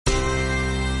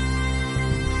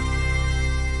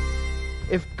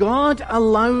If God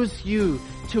allows you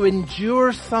to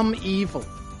endure some evil,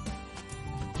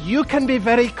 you can be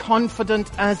very confident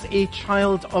as a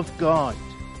child of God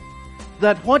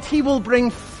that what he will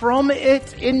bring from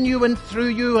it in you and through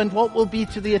you, and what will be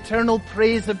to the eternal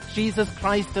praise of Jesus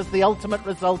Christ as the ultimate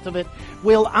result of it,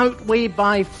 will outweigh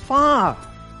by far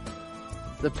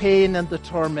the pain and the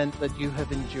torment that you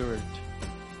have endured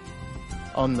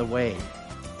on the way.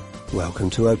 Welcome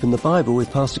to Open the Bible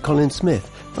with Pastor Colin Smith.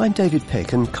 I'm David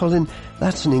Pick, and Colin,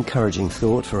 that's an encouraging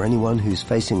thought for anyone who's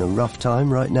facing a rough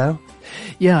time right now.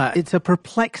 Yeah, it's a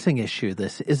perplexing issue,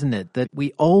 this, isn't it? That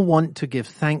we all want to give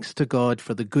thanks to God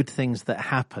for the good things that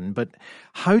happen, but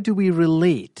how do we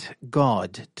relate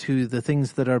God to the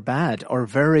things that are bad or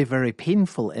very, very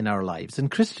painful in our lives?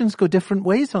 And Christians go different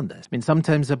ways on this. I mean,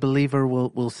 sometimes a believer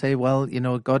will say, well,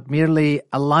 God merely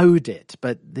allowed it,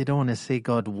 but they don't want to say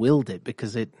God willed it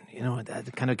because it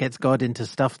kind of gets God into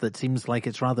stuff that seems like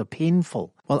it's rather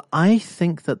painful. Well, I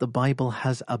think that the Bible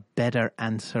has a better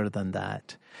answer than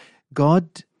that.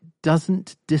 God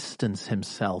doesn't distance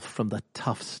himself from the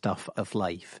tough stuff of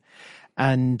life.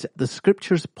 And the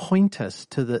scriptures point us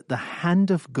to the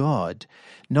hand of God,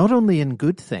 not only in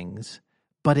good things,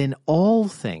 but in all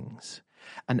things.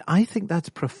 And I think that's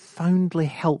profoundly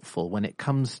helpful when it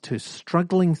comes to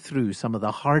struggling through some of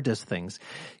the hardest things.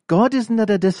 God isn't at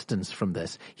a distance from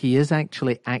this. He is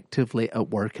actually actively at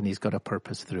work, and he's got a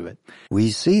purpose through it.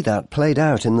 We see that played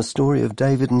out in the story of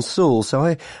David and Saul, so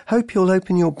I hope you'll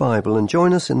open your Bible and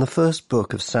join us in the first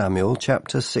book of Samuel,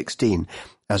 chapter 16,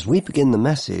 as we begin the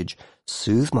message,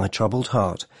 Soothe My Troubled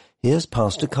Heart. Here's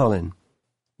Pastor Colin.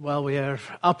 Well, we are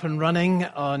up and running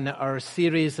on our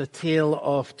series, A Tale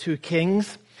of Two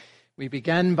Kings. We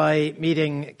began by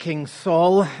meeting King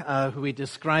Saul, who we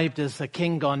described as a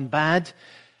king gone bad.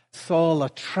 Saul, a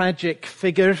tragic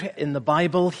figure in the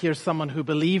Bible. Here's someone who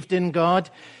believed in God,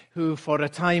 who for a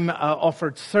time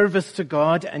offered service to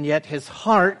God, and yet his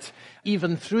heart,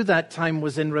 even through that time,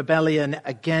 was in rebellion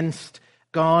against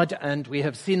God. And we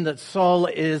have seen that Saul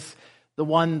is the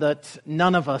one that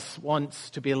none of us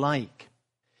wants to be like.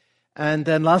 And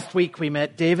then last week we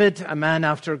met David, a man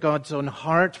after God's own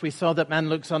heart. We saw that man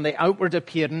looks on the outward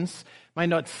appearance, might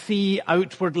not see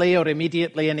outwardly or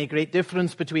immediately any great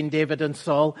difference between David and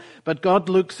Saul, but God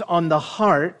looks on the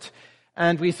heart.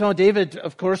 And we saw David,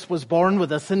 of course, was born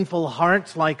with a sinful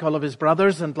heart like all of his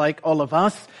brothers and like all of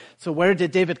us. So where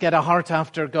did David get a heart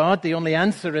after God? The only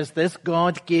answer is this: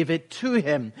 God gave it to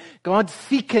him. God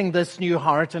seeking this new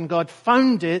heart, and God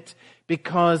found it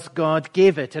because God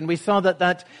gave it. And we saw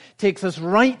that takes us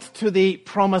right to the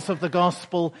promise of the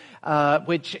gospel,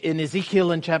 which in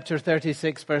Ezekiel in chapter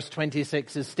 36, verse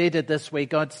 26 is stated this way.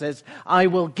 God says, I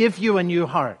will give you a new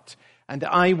heart, and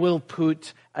I will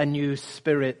put a new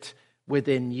spirit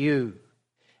within you.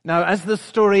 Now, as the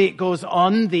story goes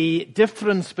on, the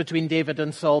difference between David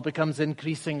and Saul becomes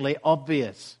increasingly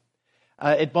obvious.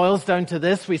 It boils down to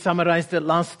this. We summarized it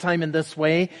last time in this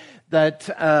way,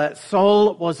 that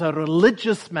Saul was a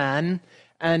religious man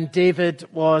and David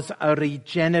was a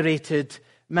regenerated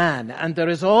man. And there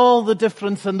is all the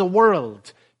difference in the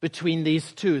world between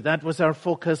these two. That was our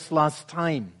focus last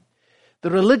time.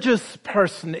 The religious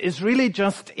person is really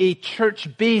just a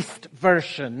church-based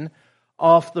version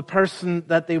of the person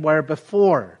that they were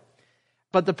before.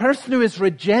 But the person who is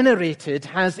regenerated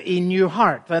has a new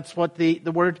heart. That's what the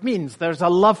word means. There's a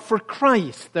love for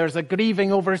Christ. There's a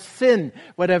grieving over sin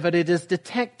wherever it is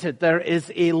detected. There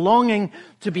is a longing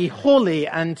to be holy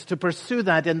and to pursue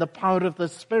that in the power of the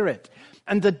Spirit.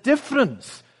 And the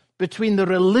difference between the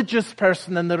religious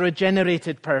person and the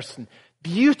regenerated person,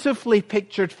 beautifully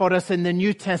pictured for us in the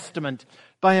New Testament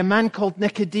by a man called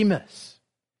Nicodemus.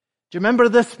 Do you remember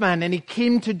this man? And he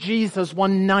came to Jesus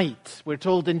one night, we're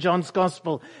told in John's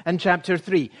Gospel in chapter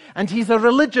 3. And he's a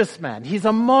religious man. He's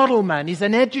a moral man. He's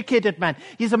an educated man.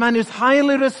 He's a man who's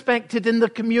highly respected in the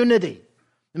community.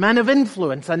 A man of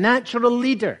influence, a natural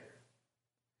leader.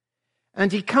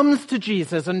 And he comes to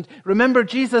Jesus. And remember,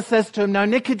 Jesus says to him, now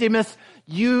Nicodemus,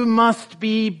 you must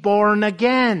be born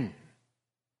again.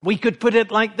 We could put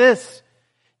it like this.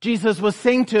 Jesus was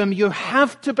saying to him, you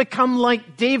have to become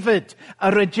like David,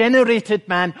 a regenerated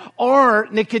man, or,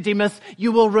 Nicodemus,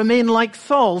 you will remain like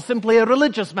Saul, simply a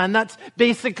religious man. That's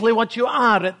basically what you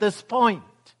are at this point.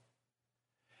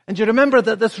 And you remember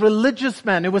that this religious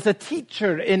man, who was a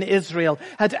teacher in Israel,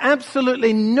 had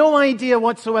absolutely no idea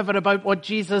whatsoever about what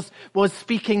Jesus was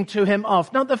speaking to him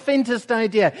of. Not the faintest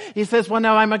idea. He says, well,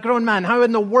 now I'm a grown man. How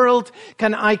in the world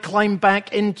can I climb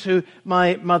back into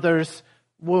my mother's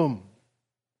womb?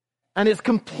 And it's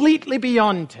completely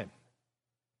beyond him.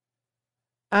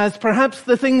 as perhaps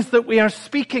the things that we are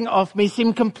speaking of may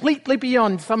seem completely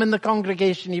beyond some in the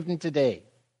congregation even today.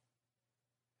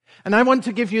 And I want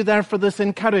to give you therefore this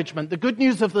encouragement. The good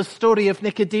news of the story of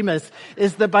Nicodemus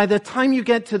is that by the time you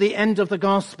get to the end of the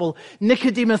gospel,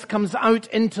 Nicodemus comes out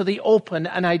into the open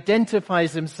and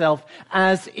identifies himself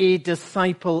as a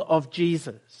disciple of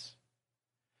Jesus.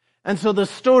 And so the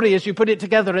story, as you put it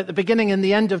together at the beginning and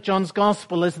the end of John's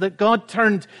gospel, is that God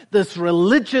turned this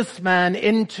religious man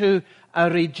into a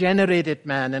regenerated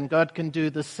man, and God can do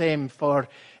the same for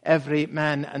every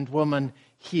man and woman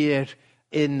here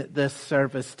in this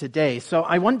service today. So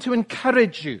I want to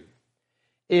encourage you,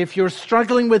 if you're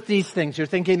struggling with these things, you're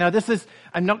thinking, now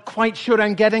I'm not quite sure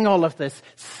I'm getting all of this,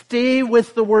 stay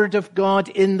with the Word of God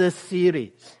in this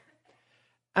series.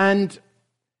 And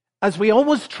as we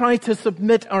always try to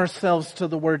submit ourselves to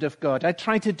the Word of God, I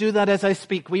try to do that as I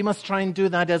speak. We must try and do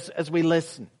that as we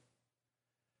listen.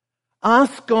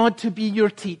 Ask God to be your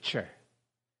teacher.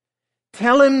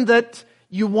 Tell Him that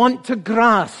you want to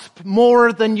grasp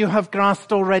more than you have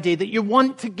grasped already, that you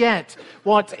want to get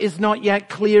what is not yet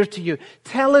clear to you.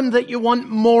 Tell Him that you want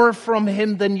more from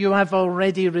Him than you have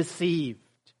already received.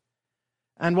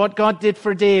 And what God did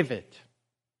for David,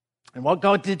 and what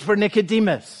God did for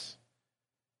Nicodemus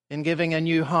in giving a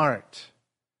new heart,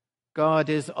 God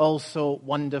is also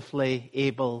wonderfully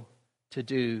able to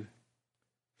do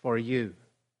for you.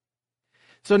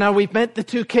 So now we've met the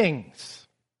two kings,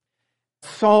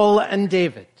 Saul and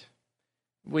David.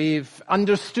 We've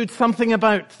understood something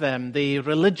about them, the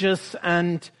religious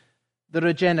and the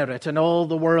regenerate, and all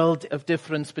the world of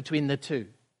difference between the two.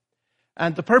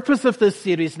 And the purpose of this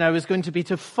series now is going to be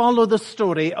to follow the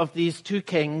story of these two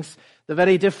kings, the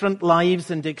very different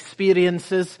lives and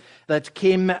experiences that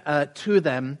came to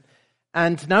them.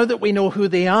 And now that we know who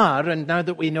they are, and now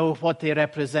that we know what they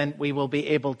represent, we will be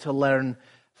able to learn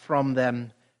from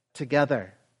them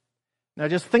together. Now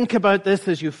just think about this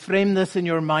as you frame this in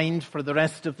your mind for the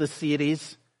rest of the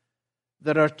series.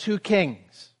 There are two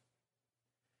kings.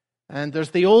 And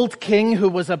there's the old king who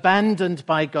was abandoned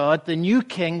by God. The new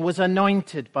king was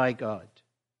anointed by God.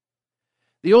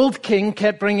 The old king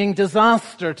kept bringing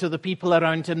disaster to the people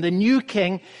around him. The new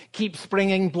king keeps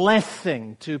bringing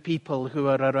blessing to people who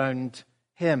are around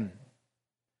him.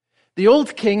 The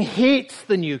old king hates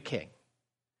the new king.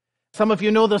 Some of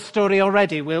you know the story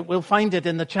already. We'll find it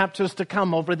in the chapters to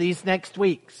come over these next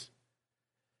weeks.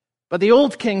 But the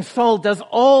old king, Saul, does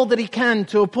all that he can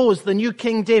to oppose the new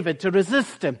king David, to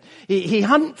resist him. He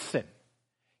hunts him.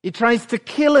 He tries to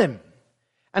kill him.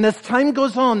 And as time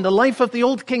goes on, the life of the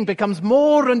old king becomes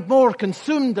more and more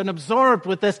consumed and absorbed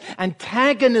with this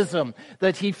antagonism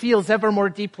that he feels ever more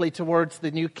deeply towards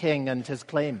the new king and his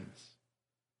claims.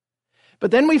 But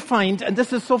then we find, and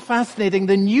this is so fascinating,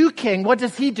 the new king, what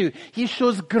does he do? He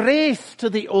shows grace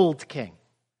to the old king.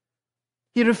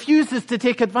 He refuses to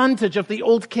take advantage of the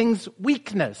old king's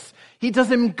weakness. He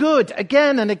does him good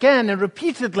again and again and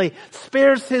repeatedly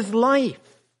spares his life.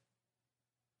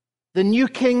 The new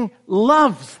king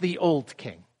loves the old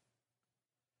king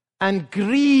and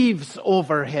grieves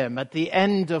over him at the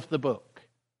end of the book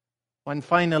when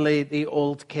finally the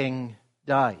old king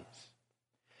dies.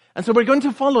 And so we're going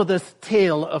to follow this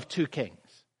tale of two kings.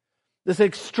 This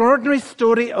extraordinary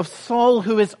story of Saul,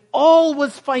 who is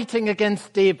always fighting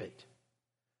against David.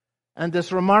 And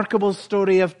this remarkable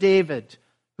story of David,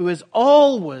 who is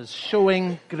always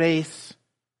showing grace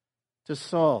to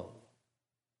Saul.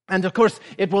 And of course,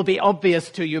 it will be obvious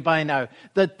to you by now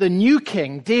that the new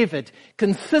king, David,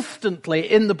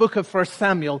 consistently in the book of 1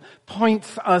 Samuel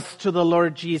points us to the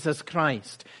Lord Jesus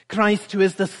Christ. Christ who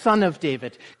is the son of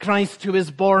David. Christ who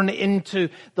is born into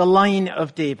the line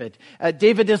of David.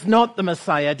 David is not the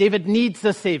Messiah. David needs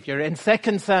a savior. In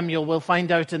 2 Samuel, we'll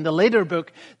find out in the later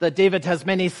book that David has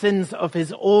many sins of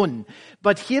his own.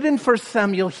 But here in 1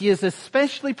 Samuel, he is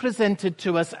especially presented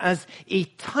to us as a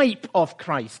type of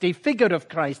Christ, a figure of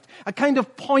Christ, a kind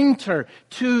of pointer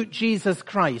to Jesus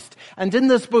Christ. And in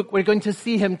this book, we're going to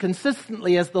see him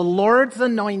consistently as the Lord's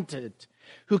anointed,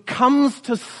 who comes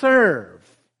to serve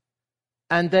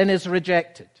and then is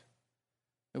rejected.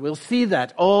 We'll see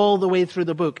that all the way through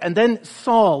the book. And then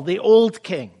Saul, the old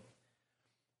king.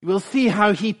 We'll see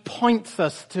how he points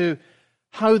us to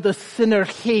how the sinner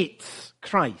hates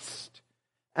Christ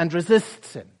and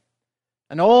resists him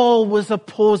and always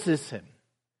opposes him.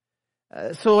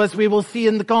 So as we will see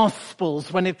in the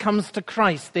Gospels, when it comes to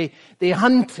Christ, they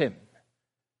hunt him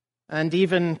and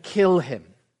even kill him.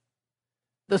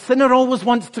 The sinner always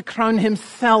wants to crown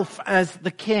himself as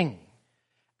the king.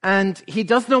 And he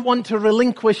does not want to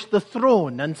relinquish the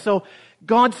throne. And so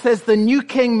God says the new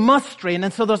king must reign.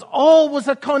 And so there's always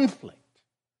a conflict.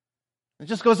 It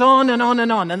just goes on and on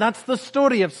and on. And that's the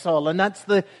story of Saul, and that's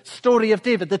the story of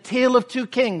David, the tale of two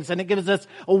kings. And it gives us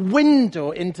a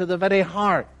window into the very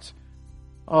heart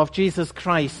of Jesus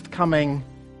Christ coming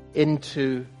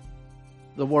into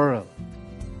the world.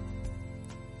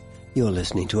 You're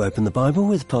listening to Open the Bible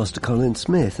with Pastor Colin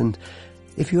Smith, and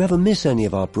if you ever miss any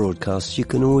of our broadcasts, you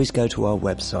can always go to our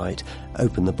website,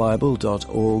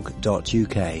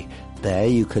 openthebible.org.uk. There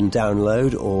you can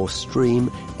download or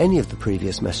stream any of the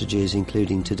previous messages,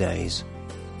 including today's.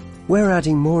 We're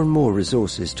adding more and more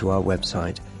resources to our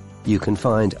website. You can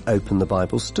find Open the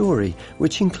Bible Story,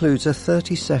 which includes a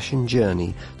 30-session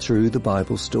journey through the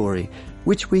Bible story,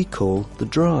 which we call The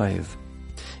Drive.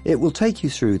 It will take you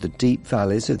through the deep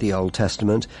valleys of the Old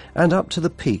Testament and up to the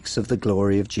peaks of the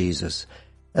glory of Jesus,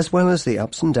 as well as the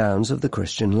ups and downs of the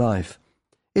Christian life.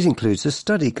 It includes a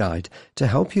study guide to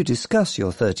help you discuss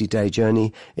your 30-day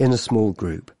journey in a small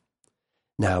group.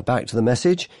 Now back to the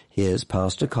message. Here's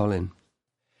Pastor Colin.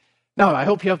 Now, I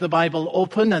hope you have the Bible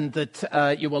open and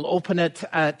that you will open it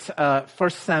at 1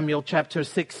 Samuel chapter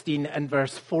 16 and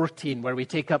verse 14, where we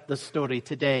take up the story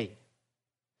today.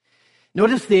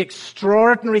 Notice the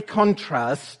extraordinary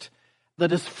contrast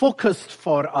that is focused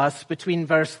for us between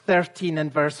verse 13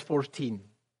 and verse 14.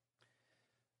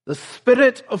 The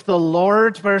Spirit of the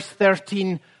Lord, verse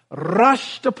 13,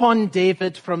 rushed upon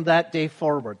David from that day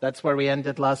forward. That's where we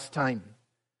ended last time.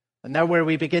 And now where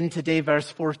we begin today, verse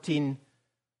 14,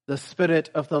 the Spirit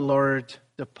of the Lord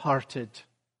departed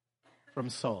from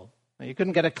Saul. Now, you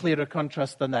couldn't get a clearer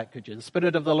contrast than that, could you? The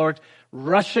Spirit of the Lord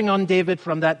rushing on David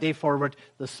from that day forward,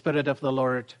 the Spirit of the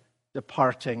Lord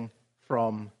departing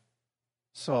from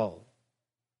Saul.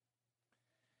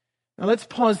 Now let's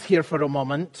pause here for a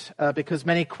moment because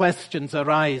many questions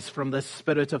arise from the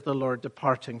Spirit of the Lord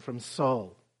departing from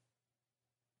Saul.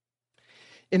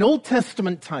 In Old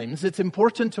Testament times, it's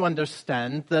important to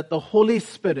understand that the Holy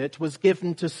Spirit was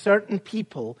given to certain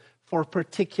people for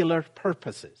particular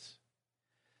purposes.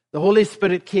 The Holy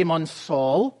Spirit came on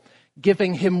Saul,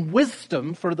 giving him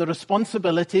wisdom for the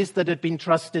responsibilities that had been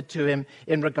trusted to him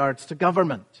in regards to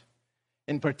government.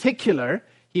 In particular,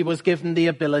 he was given the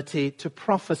ability to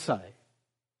prophesy.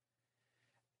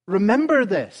 Remember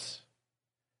this,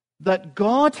 that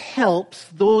God helps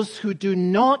those who do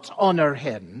not honor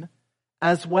him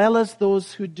as well as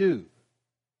those who do.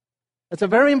 It's a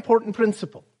very important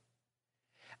principle.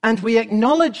 And we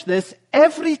acknowledge this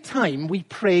every time we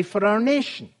pray for our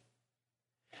nation.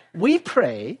 We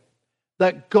pray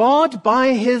that God,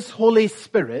 by his Holy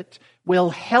Spirit, will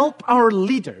help our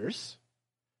leaders,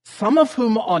 some of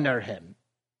whom honor him,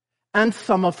 and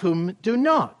some of whom do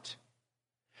not.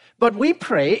 But we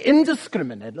pray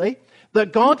indiscriminately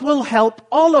that God will help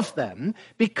all of them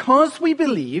because we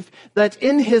believe that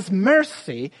in his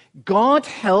mercy, God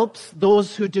helps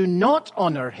those who do not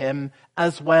honor him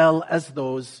as well as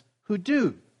those who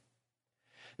do.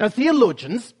 Now,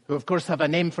 theologians, who of course have a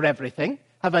name for everything,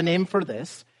 have a name for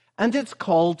this, and it's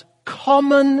called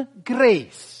common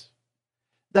grace.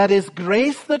 That is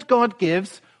grace that God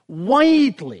gives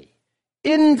widely,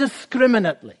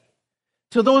 indiscriminately,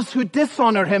 to those who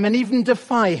dishonor him and even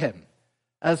defy him,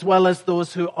 as well as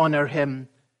those who honor him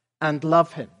and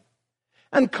love him.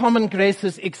 And common grace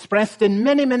is expressed in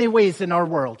many, many ways in our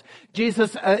world.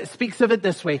 Jesus speaks of it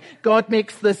this way. God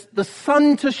makes the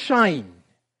sun to shine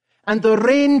and the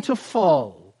rain to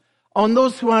fall on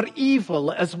those who are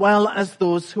evil as well as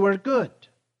those who are good.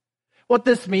 What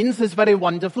this means is very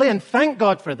wonderfully, and thank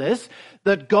God for this,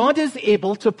 that God is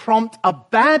able to prompt a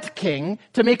bad king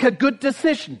to make a good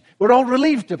decision. We're all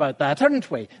relieved about that,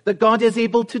 aren't we? That God is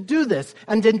able to do this,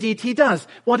 and indeed he does.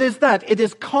 What is that? It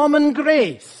is common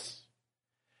grace.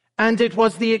 And it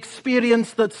was the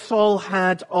experience that Saul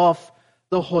had of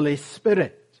the Holy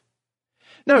Spirit.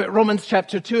 Now, Romans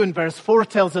chapter 2 and verse 4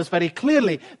 tells us very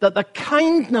clearly that the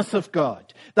kindness of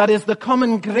God, that is the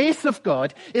common grace of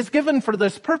God, is given for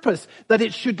this purpose, that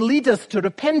it should lead us to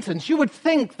repentance. You would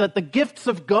think that the gifts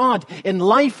of God in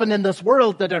life and in this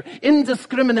world that are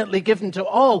indiscriminately given to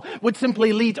all would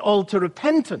simply lead all to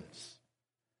repentance.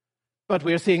 But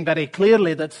we're seeing very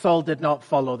clearly that Saul did not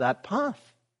follow that path.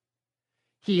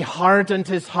 He hardened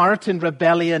his heart in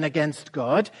rebellion against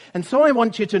God. And so I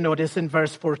want you to notice in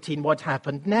verse 14 what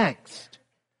happened next.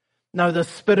 Now the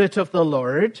Spirit of the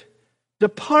Lord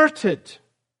departed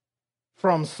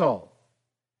from Saul.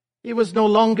 He was no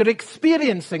longer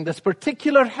experiencing this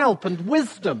particular help and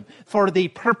wisdom for the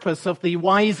purpose of the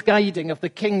wise guiding of the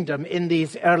kingdom in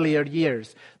these earlier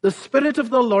years. The Spirit of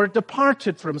the Lord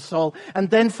departed from Saul, and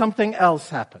then something else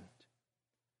happened.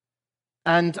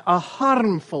 And a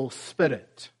harmful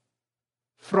spirit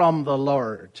from the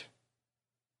Lord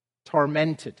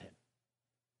tormented him.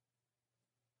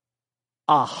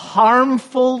 a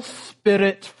harmful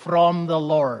spirit from the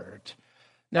Lord.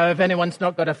 Now, if anyone's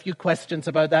not got a few questions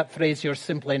about that phrase, you're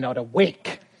simply not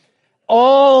awake.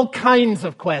 All kinds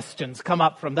of questions come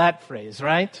up from that phrase,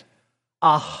 right?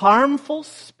 A harmful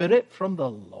spirit from the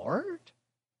Lord?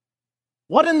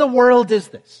 What in the world is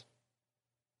this?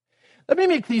 Let me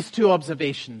make these two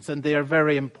observations, and they are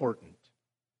very important.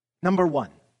 Number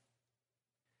one,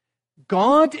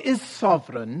 God is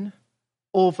sovereign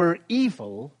over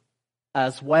evil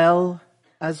as well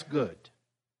as good.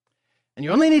 And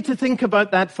you only need to think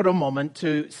about that for a moment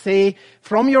to say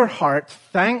from your heart,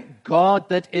 thank God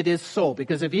that it is so.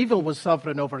 Because if evil was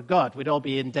sovereign over God, we'd all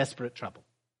be in desperate trouble.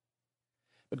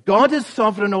 But God is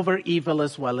sovereign over evil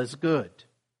as well as good.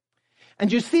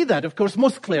 And you see that, of course,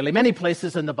 most clearly, many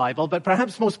places in the Bible, but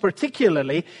perhaps most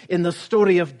particularly in the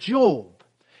story of Job,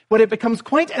 where it becomes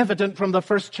quite evident from the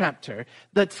first chapter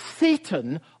that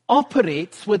Satan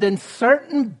operates within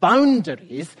certain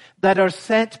boundaries that are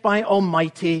set by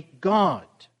Almighty God.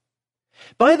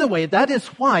 By the way, that is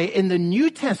why in the New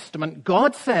Testament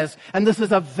God says, and this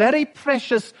is a very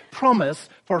precious promise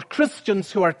for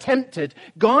Christians who are tempted,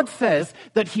 God says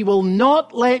that He will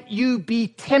not let you be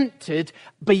tempted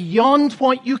beyond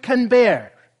what you can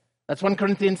bear. That's 1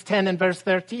 Corinthians 10 and verse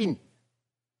 13.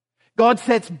 God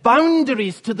sets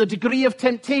boundaries to the degree of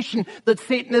temptation that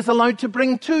Satan is allowed to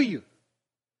bring to you.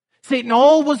 Satan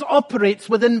always operates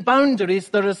within boundaries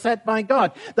that are set by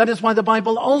God. That is why the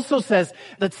Bible also says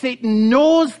that Satan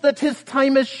knows that his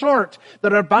time is short.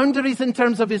 There are boundaries in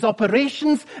terms of his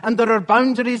operations, and there are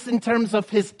boundaries in terms of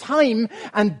his time,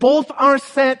 and both are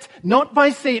set not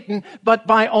by Satan, but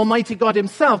by Almighty God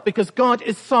Himself, because God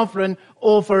is sovereign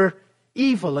over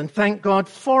evil, and thank God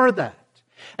for that.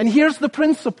 And here's the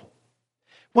principle.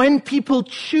 When people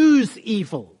choose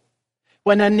evil,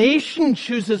 when a nation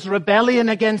chooses rebellion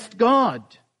against God,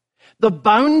 the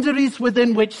boundaries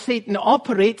within which Satan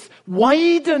operates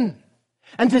widen,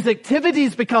 and his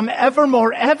activities become ever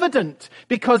more evident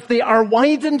because they are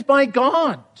widened by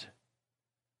God.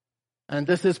 And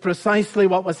this is precisely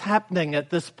what was happening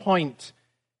at this point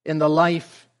in the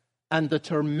life and the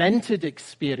tormented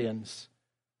experience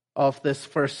of this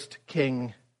first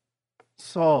king,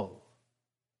 Saul.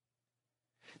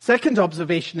 Second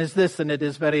observation is this, and it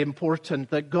is very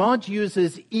important, that God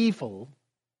uses evil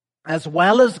as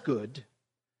well as good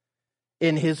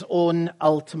in His own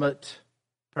ultimate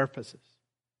purposes.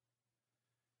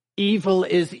 Evil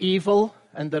is evil,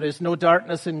 and there is no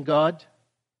darkness in God.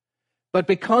 But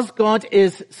because God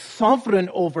is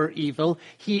sovereign over evil,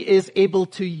 He is able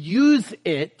to use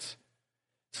it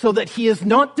so that He is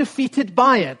not defeated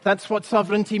by it. That's what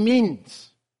sovereignty means.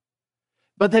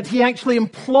 But that He actually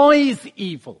employs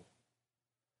evil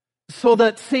so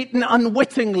that Satan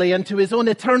unwittingly and to his own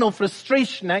eternal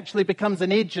frustration actually becomes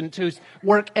an agent whose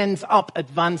work ends up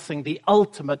advancing the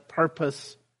ultimate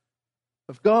purpose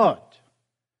of God.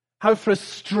 How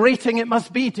frustrating it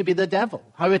must be to be the devil.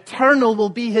 How eternal will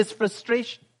be his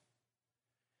frustration.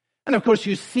 And of course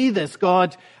you see this,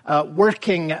 God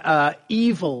working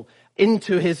evil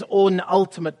into His own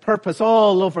ultimate purpose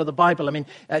all over the Bible. I mean,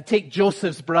 take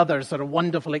Joseph's brothers are a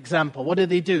wonderful example. What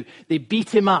do? They beat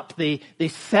him up. They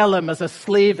sell him as a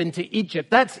slave into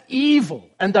Egypt. That's evil,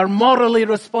 and they're morally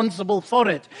responsible for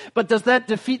it. But does that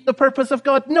defeat the purpose of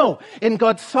God? No. In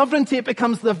God's sovereignty, it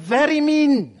becomes the very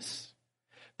means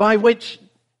by which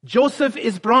Joseph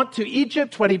is brought to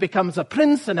Egypt, where he becomes a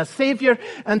prince and a savior,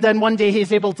 and then one day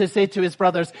he's able to say to his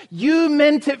brothers, "You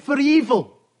meant it for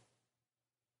evil,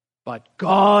 but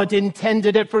God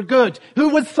intended it for good." Who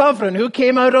was sovereign? Who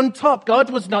came out on top? God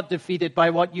was not defeated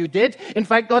by what you did. In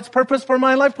fact, God's purpose for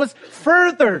my life was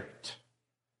furthered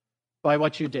by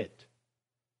what you did,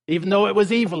 even though it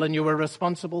was evil and you were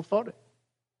responsible for it.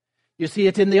 You see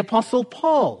it in the Apostle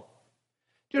Paul.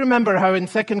 Do you remember how in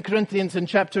 2 Corinthians in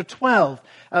chapter 12,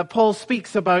 Paul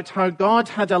speaks about how God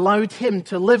had allowed him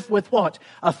to live with what?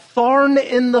 A thorn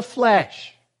in the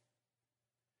flesh.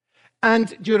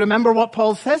 And do you remember what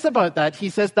Paul says about that? He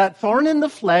says that thorn in the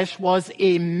flesh was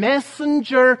a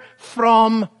messenger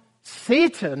from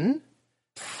Satan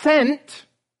sent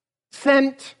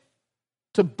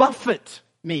to buffet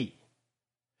me.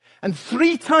 And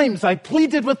 3 times I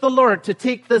pleaded with the Lord to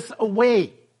take this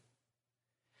away.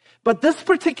 But this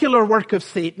particular work of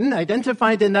Satan,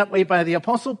 identified in that way by the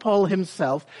Apostle Paul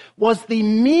himself, was the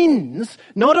means,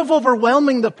 not of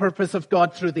overwhelming the purpose of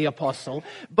God through the apostle,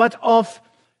 but of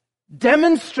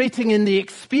demonstrating in the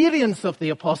experience of the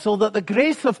apostle that the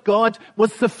grace of God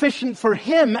was sufficient for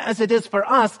him as it is for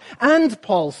us. And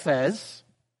Paul says,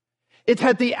 it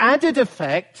had the added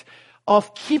effect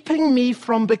of keeping me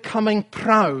from becoming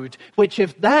proud, which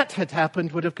if that had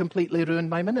happened would have completely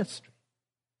ruined my ministry.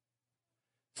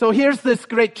 So here's this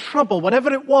great trouble,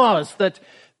 whatever it was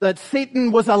that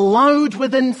Satan was allowed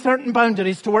within certain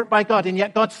boundaries to work by God, and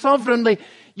yet God sovereignly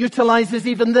utilizes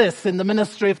even this in the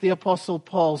ministry of the Apostle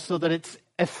Paul so that its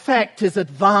effect is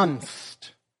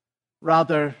advanced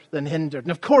rather than hindered.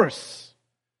 And of course,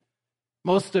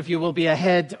 most of you will be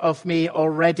ahead of me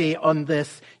already on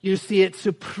this. You see it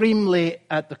supremely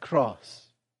at the cross.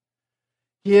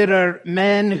 Here are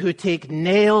men who take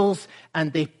nails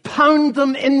and they pound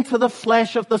them into the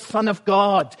flesh of the Son of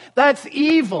God. That's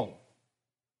evil.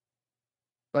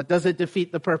 But does it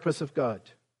defeat the purpose of God?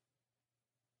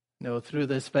 No, through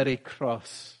this very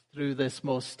cross, through this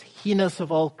most heinous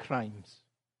of all crimes,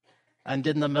 and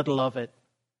in the middle of it,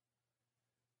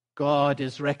 God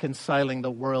is reconciling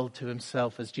the world to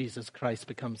himself as Jesus Christ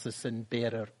becomes the sin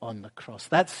bearer on the cross.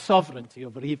 That's sovereignty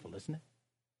over evil, isn't it?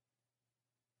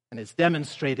 And it's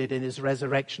demonstrated in his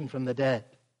resurrection from the dead.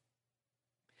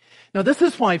 Now, this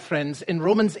is why, friends, in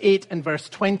Romans 8 and verse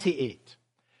 28,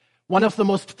 one of the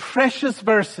most precious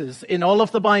verses in all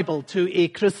of the Bible to a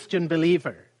Christian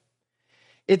believer,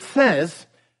 it says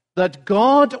that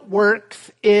God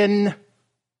works in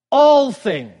all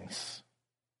things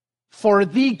for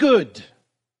the good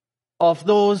of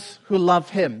those who love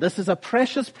him. This is a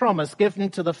precious promise given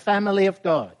to the family of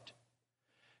God.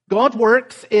 God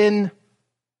works in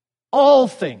all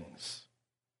things.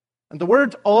 And the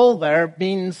word all there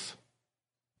means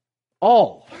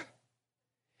all.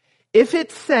 If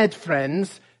it said,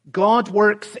 friends, God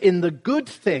works in the good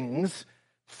things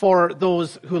for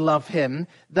those who love him,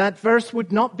 that verse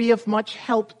would not be of much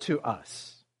help to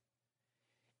us.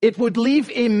 It would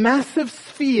leave a massive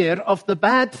sphere of the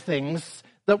bad things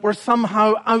that were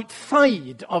somehow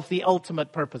outside of the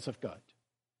ultimate purpose of God.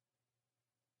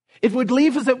 It would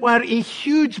leave, as it were, a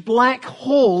huge black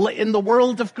hole in the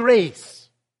world of grace.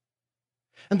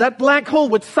 And that black hole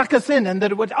would suck us in, and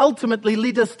that it would ultimately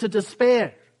lead us to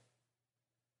despair.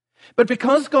 But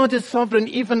because God is sovereign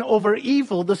even over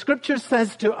evil, the scripture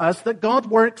says to us that God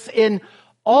works in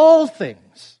all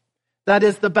things. That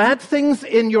is, the bad things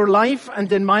in your life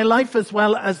and in my life, as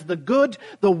well as the good,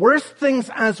 the worst things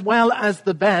as well as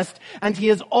the best. And he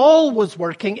is always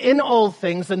working in all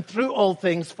things and through all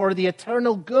things for the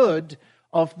eternal good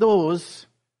of those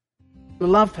who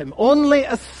love him. Only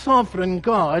a sovereign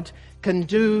God can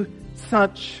do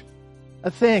such a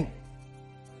thing.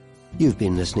 You've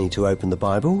been listening to Open the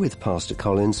Bible with Pastor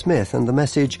Colin Smith and the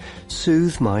message,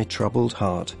 Soothe My Troubled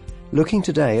Heart. Looking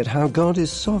today at how God is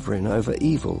sovereign over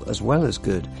evil as well as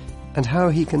good, and how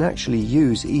he can actually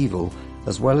use evil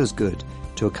as well as good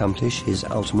to accomplish his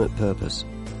ultimate purpose.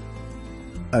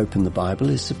 Open the Bible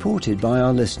is supported by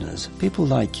our listeners, people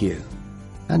like you.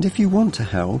 And if you want to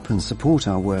help and support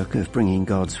our work of bringing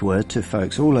God's Word to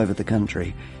folks all over the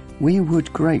country, we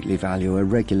would greatly value a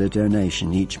regular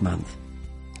donation each month.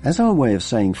 As our way of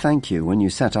saying thank you when you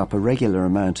set up a regular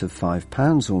amount of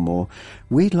 £5 or more,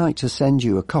 we'd like to send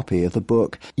you a copy of the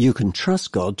book You Can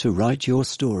Trust God to Write Your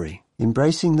Story,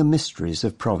 Embracing the Mysteries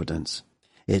of Providence.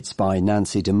 It's by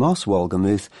Nancy DeMoss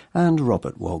Wolgemuth and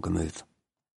Robert Wolgemuth.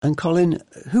 And Colin,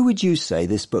 who would you say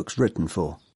this book's written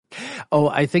for? Oh,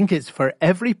 I think it's for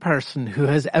every person who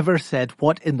has ever said,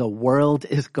 what in the world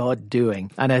is God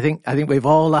doing? And I think we've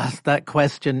all asked that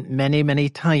question many, many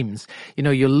times. You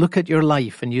know, you look at your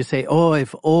life and you say, oh,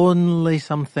 if only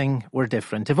something were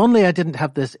different. If only I didn't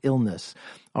have this illness.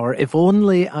 Or if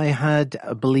only I had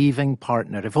a believing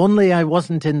partner. If only I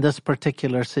wasn't in this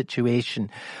particular situation.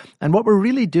 And what we're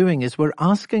really doing is we're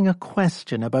asking a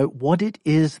question about what it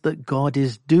is that God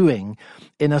is doing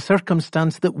in a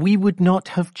circumstance that we would not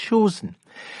have chosen.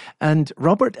 And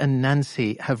Robert and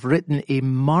Nancy have written a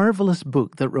marvelous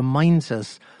book that reminds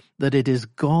us that it is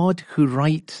God who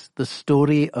writes the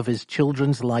story of his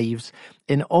children's lives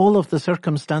in all of the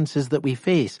circumstances that we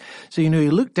face. So, you know,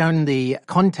 you look down the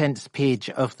contents page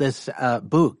of this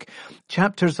book,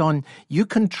 chapters on you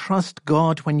can trust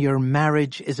God when your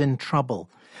marriage is in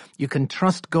trouble. You can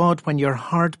trust God when you're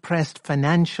hard-pressed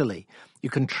financially.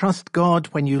 You can trust God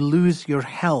when you lose your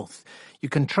health. You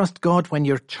can trust God when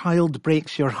your child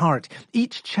breaks your heart.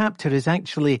 Each chapter is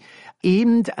actually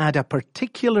aimed at a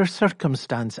particular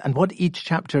circumstance, and what each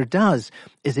chapter does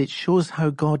is it shows how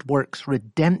God works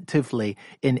redemptively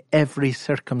in every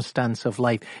circumstance of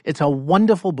life. It's a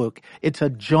wonderful book. It's a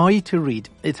joy to read.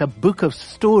 It's a book of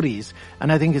stories,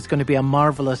 and I think it's going to be a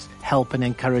marvelous help and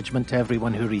encouragement to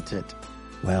everyone who reads it.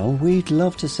 Well, we'd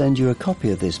love to send you a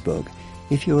copy of this book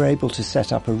if you're able to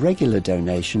set up a regular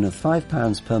donation of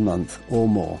 £5 per month or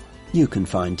more. You can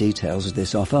find details of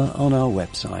this offer on our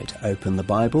website,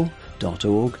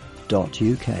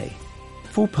 openthebible.org.uk.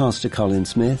 For Pastor Colin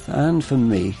Smith and for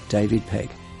me, David Pegg,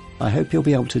 I hope you'll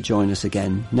be able to join us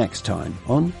again next time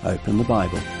on Open the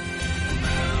Bible.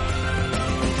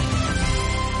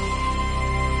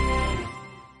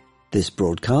 This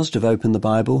broadcast of Open the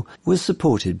Bible was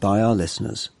supported by our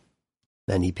listeners.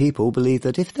 Many people believe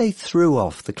that if they threw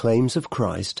off the claims of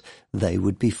Christ, they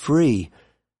would be free.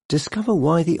 Discover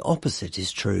why the opposite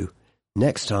is true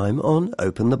next time on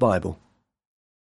Open the Bible.